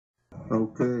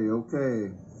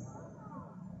Okay.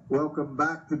 Welcome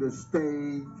back to the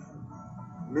stage,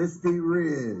 Misty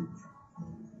Ridge.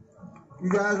 You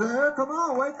guys are there? Come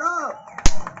on, wake up.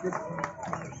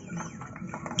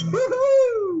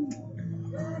 Woo-hoo!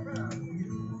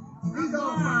 He's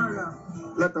all fired up.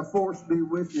 Let the force be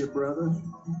with you, brother.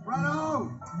 Right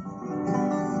on.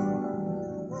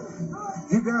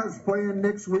 You guys playing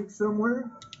next week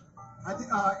somewhere? I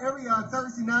think every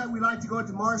Thursday night we like to go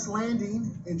to Marsh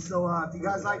Landing, and so if you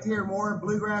guys like to hear more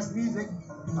bluegrass music,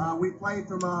 we play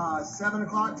from 7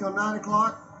 o'clock till 9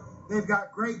 o'clock. They've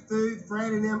got great food.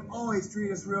 Fred and them always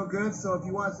treat us real good, so if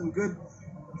you want some good,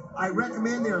 I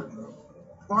recommend their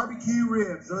barbecue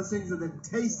ribs. Those things are the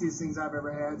tastiest things I've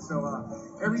ever had. So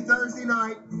every Thursday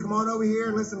night, come on over here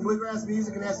and listen to bluegrass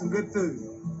music and have some good food.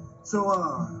 So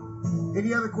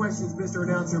any other questions, Mr.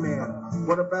 Announcer Man?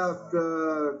 What about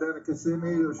down at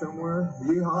Kissimmee or somewhere?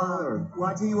 Yeehaw? Well,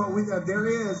 I tell you what, there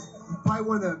is probably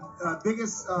one of the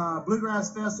biggest bluegrass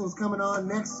festivals coming on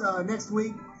next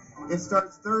week. It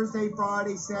starts Thursday,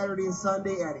 Friday, Saturday, and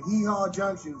Sunday at Hee-Haw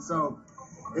Junction. So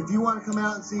if you want to come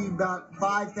out and see about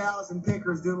 5,000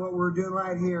 pickers doing what we're doing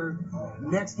right here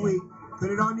next week,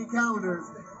 put it on your calendar,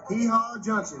 Hee-Haw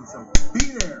Junction. So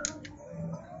be there.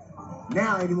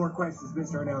 Now, any more questions,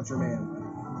 Mr. Announcer Man?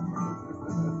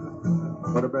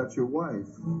 What about your wife?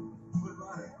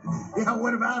 Yeah,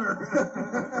 what about her?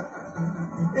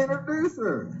 Introduce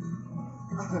her.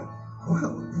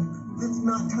 Well, it's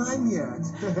not time yet.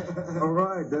 All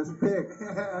right, let's pick.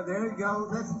 There you go.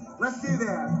 Let's do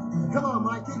that. Come on,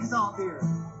 Mike, kick us off here.